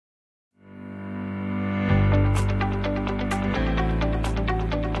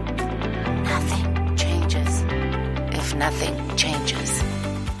nothing changes.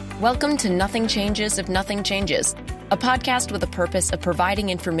 Welcome to Nothing Changes If Nothing Changes, a podcast with a purpose of providing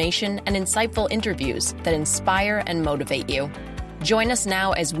information and insightful interviews that inspire and motivate you. Join us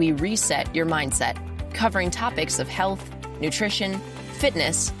now as we reset your mindset, covering topics of health, nutrition,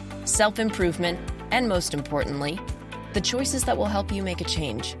 fitness, self-improvement, and most importantly, the choices that will help you make a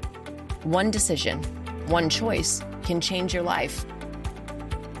change. One decision, one choice can change your life.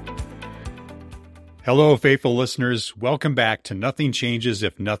 Hello, faithful listeners. Welcome back to Nothing Changes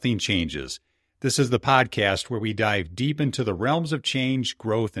If Nothing Changes. This is the podcast where we dive deep into the realms of change,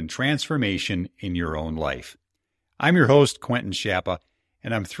 growth, and transformation in your own life. I'm your host, Quentin Schiappa,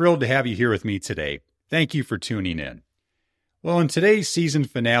 and I'm thrilled to have you here with me today. Thank you for tuning in. Well, in today's season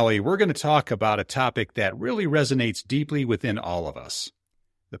finale, we're going to talk about a topic that really resonates deeply within all of us: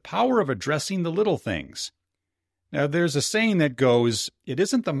 the power of addressing the little things. Now, there's a saying that goes, it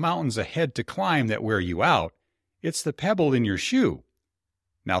isn't the mountains ahead to climb that wear you out, it's the pebble in your shoe.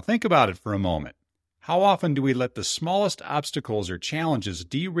 Now, think about it for a moment. How often do we let the smallest obstacles or challenges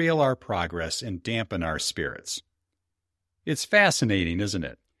derail our progress and dampen our spirits? It's fascinating, isn't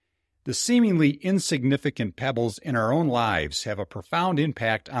it? The seemingly insignificant pebbles in our own lives have a profound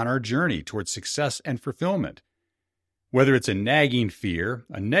impact on our journey towards success and fulfillment. Whether it's a nagging fear,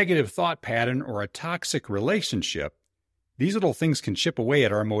 a negative thought pattern, or a toxic relationship, these little things can chip away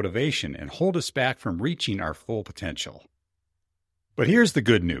at our motivation and hold us back from reaching our full potential. But here's the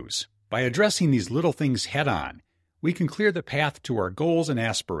good news. By addressing these little things head-on, we can clear the path to our goals and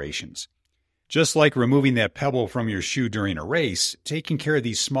aspirations. Just like removing that pebble from your shoe during a race, taking care of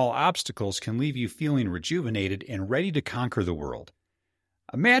these small obstacles can leave you feeling rejuvenated and ready to conquer the world.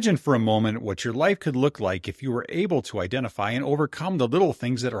 Imagine for a moment what your life could look like if you were able to identify and overcome the little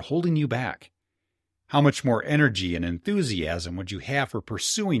things that are holding you back. How much more energy and enthusiasm would you have for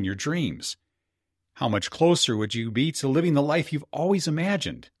pursuing your dreams? How much closer would you be to living the life you've always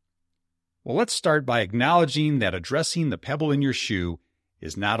imagined? Well, let's start by acknowledging that addressing the pebble in your shoe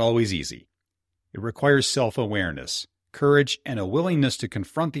is not always easy. It requires self-awareness, courage, and a willingness to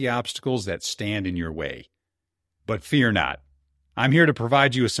confront the obstacles that stand in your way. But fear not. I'm here to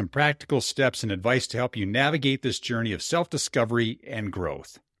provide you with some practical steps and advice to help you navigate this journey of self-discovery and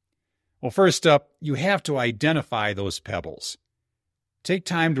growth. Well, first up, you have to identify those pebbles. Take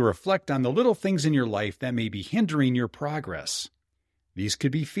time to reflect on the little things in your life that may be hindering your progress. These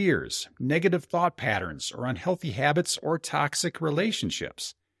could be fears, negative thought patterns, or unhealthy habits or toxic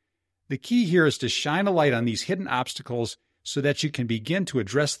relationships. The key here is to shine a light on these hidden obstacles so that you can begin to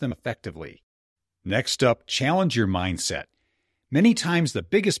address them effectively. Next up, challenge your mindset. Many times the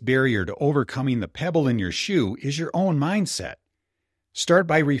biggest barrier to overcoming the pebble in your shoe is your own mindset. Start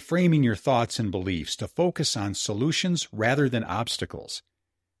by reframing your thoughts and beliefs to focus on solutions rather than obstacles.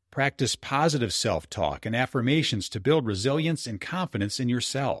 Practice positive self-talk and affirmations to build resilience and confidence in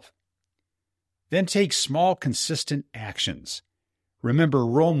yourself. Then take small, consistent actions. Remember,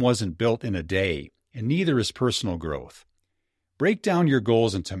 Rome wasn't built in a day, and neither is personal growth. Break down your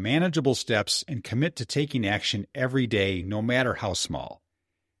goals into manageable steps and commit to taking action every day, no matter how small.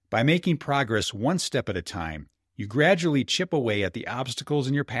 By making progress one step at a time, you gradually chip away at the obstacles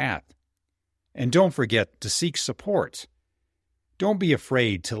in your path. And don't forget to seek support. Don't be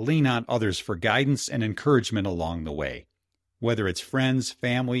afraid to lean on others for guidance and encouragement along the way. Whether it's friends,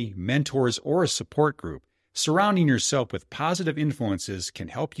 family, mentors, or a support group, surrounding yourself with positive influences can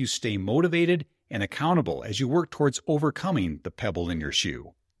help you stay motivated and accountable as you work towards overcoming the pebble in your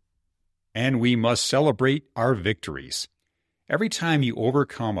shoe. And we must celebrate our victories. Every time you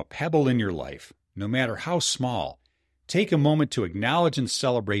overcome a pebble in your life, no matter how small, take a moment to acknowledge and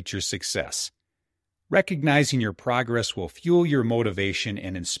celebrate your success. Recognizing your progress will fuel your motivation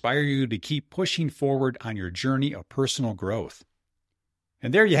and inspire you to keep pushing forward on your journey of personal growth.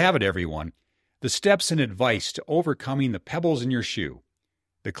 And there you have it, everyone. The steps and advice to overcoming the pebbles in your shoe.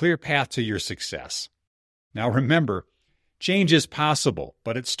 The clear path to your success. Now remember, change is possible,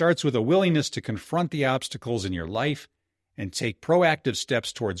 but it starts with a willingness to confront the obstacles in your life and take proactive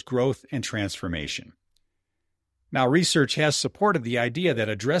steps towards growth and transformation. Now, research has supported the idea that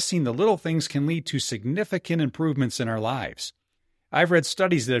addressing the little things can lead to significant improvements in our lives. I've read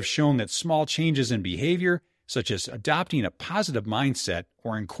studies that have shown that small changes in behavior, such as adopting a positive mindset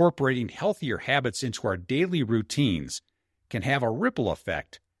or incorporating healthier habits into our daily routines, can have a ripple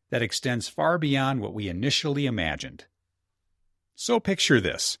effect that extends far beyond what we initially imagined. So picture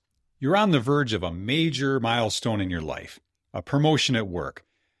this. You're on the verge of a major milestone in your life, a promotion at work,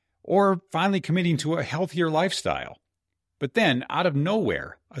 or finally committing to a healthier lifestyle. But then, out of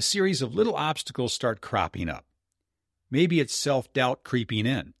nowhere, a series of little obstacles start cropping up. Maybe it's self-doubt creeping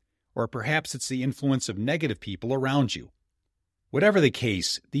in, or perhaps it's the influence of negative people around you. Whatever the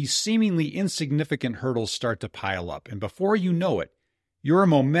case, these seemingly insignificant hurdles start to pile up, and before you know it, your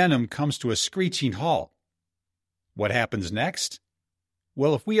momentum comes to a screeching halt. What happens next?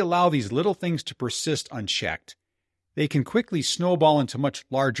 Well, if we allow these little things to persist unchecked, they can quickly snowball into much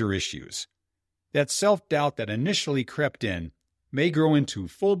larger issues. That self-doubt that initially crept in may grow into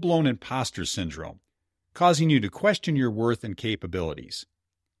full-blown imposter syndrome, causing you to question your worth and capabilities.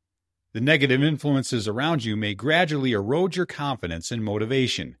 The negative influences around you may gradually erode your confidence and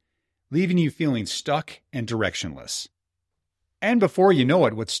motivation, leaving you feeling stuck and directionless. And before you know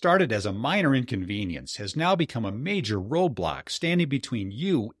it, what started as a minor inconvenience has now become a major roadblock standing between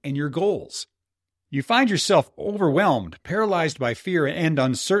you and your goals. You find yourself overwhelmed, paralyzed by fear and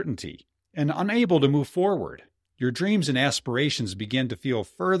uncertainty, and unable to move forward. Your dreams and aspirations begin to feel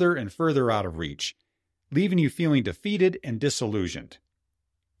further and further out of reach, leaving you feeling defeated and disillusioned.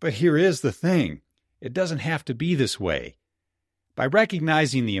 But here is the thing. It doesn't have to be this way. By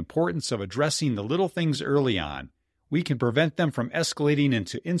recognizing the importance of addressing the little things early on, we can prevent them from escalating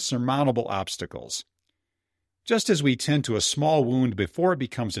into insurmountable obstacles. Just as we tend to a small wound before it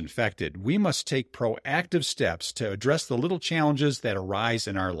becomes infected, we must take proactive steps to address the little challenges that arise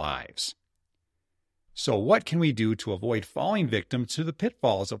in our lives. So what can we do to avoid falling victim to the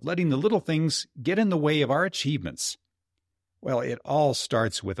pitfalls of letting the little things get in the way of our achievements? Well, it all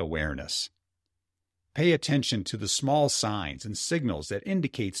starts with awareness. Pay attention to the small signs and signals that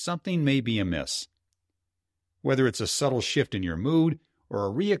indicate something may be amiss. Whether it's a subtle shift in your mood or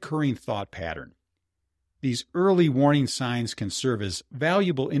a reoccurring thought pattern, these early warning signs can serve as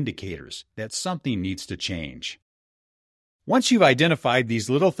valuable indicators that something needs to change. Once you've identified these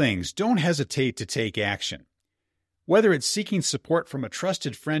little things, don't hesitate to take action. Whether it's seeking support from a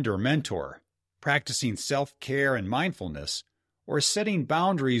trusted friend or mentor, practicing self-care and mindfulness, or setting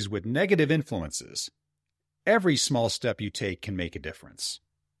boundaries with negative influences, every small step you take can make a difference.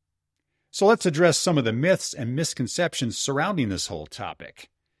 So let's address some of the myths and misconceptions surrounding this whole topic.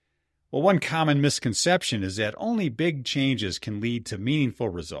 Well, one common misconception is that only big changes can lead to meaningful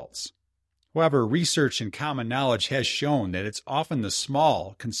results. However, research and common knowledge has shown that it's often the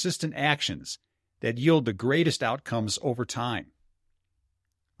small, consistent actions that yield the greatest outcomes over time.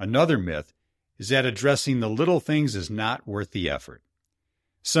 Another myth is that addressing the little things is not worth the effort.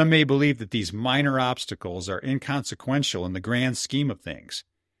 Some may believe that these minor obstacles are inconsequential in the grand scheme of things.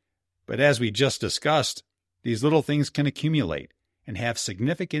 But as we just discussed, these little things can accumulate and have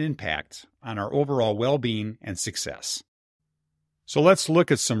significant impact on our overall well-being and success. So let's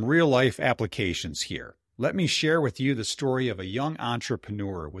look at some real-life applications here. Let me share with you the story of a young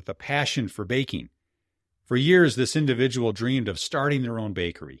entrepreneur with a passion for baking. For years, this individual dreamed of starting their own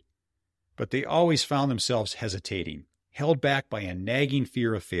bakery, but they always found themselves hesitating, held back by a nagging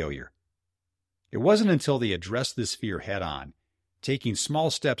fear of failure. It wasn't until they addressed this fear head-on, taking small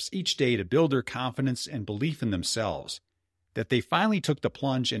steps each day to build their confidence and belief in themselves, that they finally took the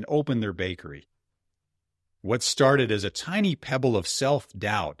plunge and opened their bakery. What started as a tiny pebble of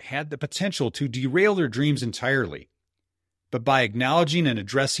self-doubt had the potential to derail their dreams entirely. But by acknowledging and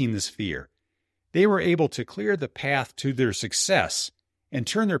addressing this fear, they were able to clear the path to their success and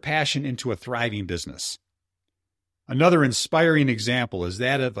turn their passion into a thriving business. Another inspiring example is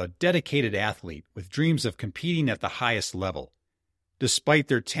that of a dedicated athlete with dreams of competing at the highest level. Despite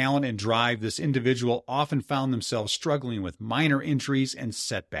their talent and drive, this individual often found themselves struggling with minor injuries and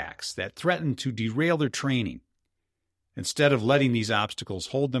setbacks that threatened to derail their training. Instead of letting these obstacles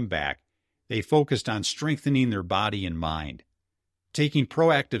hold them back, they focused on strengthening their body and mind, taking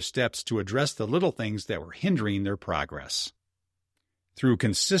proactive steps to address the little things that were hindering their progress. Through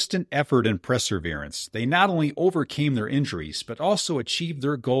consistent effort and perseverance, they not only overcame their injuries, but also achieved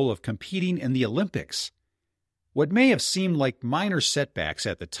their goal of competing in the Olympics. What may have seemed like minor setbacks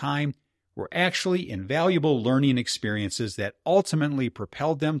at the time were actually invaluable learning experiences that ultimately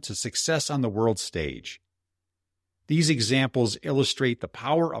propelled them to success on the world stage. These examples illustrate the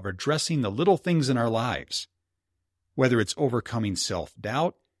power of addressing the little things in our lives. Whether it's overcoming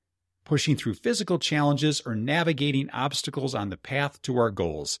self-doubt, pushing through physical challenges, or navigating obstacles on the path to our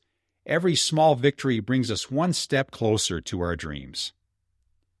goals, every small victory brings us one step closer to our dreams.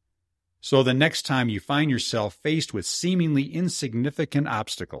 So the next time you find yourself faced with seemingly insignificant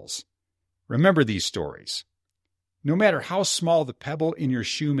obstacles, remember these stories. No matter how small the pebble in your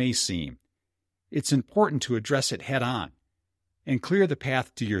shoe may seem, it's important to address it head on and clear the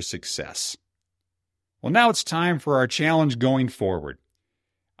path to your success. Well, now it's time for our challenge going forward.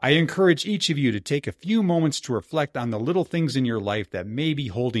 I encourage each of you to take a few moments to reflect on the little things in your life that may be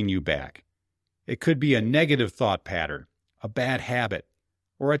holding you back. It could be a negative thought pattern, a bad habit,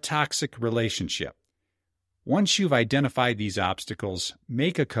 or a toxic relationship. Once you've identified these obstacles,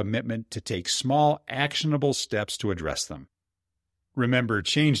 make a commitment to take small, actionable steps to address them. Remember,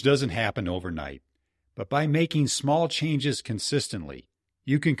 change doesn't happen overnight, but by making small changes consistently,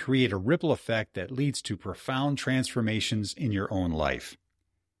 you can create a ripple effect that leads to profound transformations in your own life.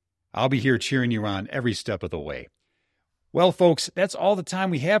 I'll be here cheering you on every step of the way. Well, folks, that's all the time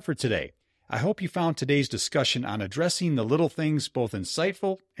we have for today. I hope you found today's discussion on addressing the little things both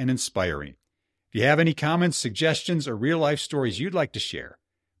insightful and inspiring. If you have any comments, suggestions, or real-life stories you'd like to share,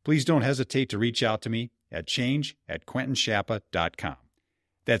 please don't hesitate to reach out to me at change@QuentinSchappa.com.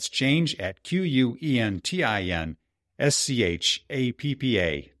 That's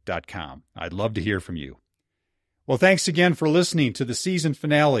change@QuentinSchappa.com. I'd love to hear from you. Well, thanks again for listening to the season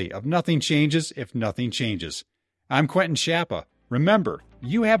finale of Nothing Changes If Nothing Changes. I'm Quentin Schappa. Remember,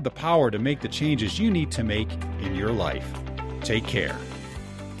 you have the power to make the changes you need to make in your life. Take care.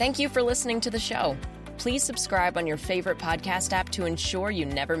 Thank you for listening to the show. Please subscribe on your favorite podcast app to ensure you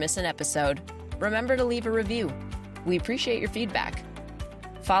never miss an episode. Remember to leave a review. We appreciate your feedback.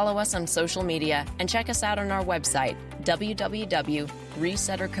 Follow us on social media and check us out on our website,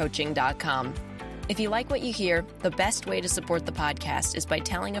 www.resettercoaching.com. If you like what you hear, the best way to support the podcast is by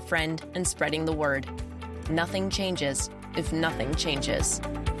telling a friend and spreading the word. Nothing changes if nothing changes.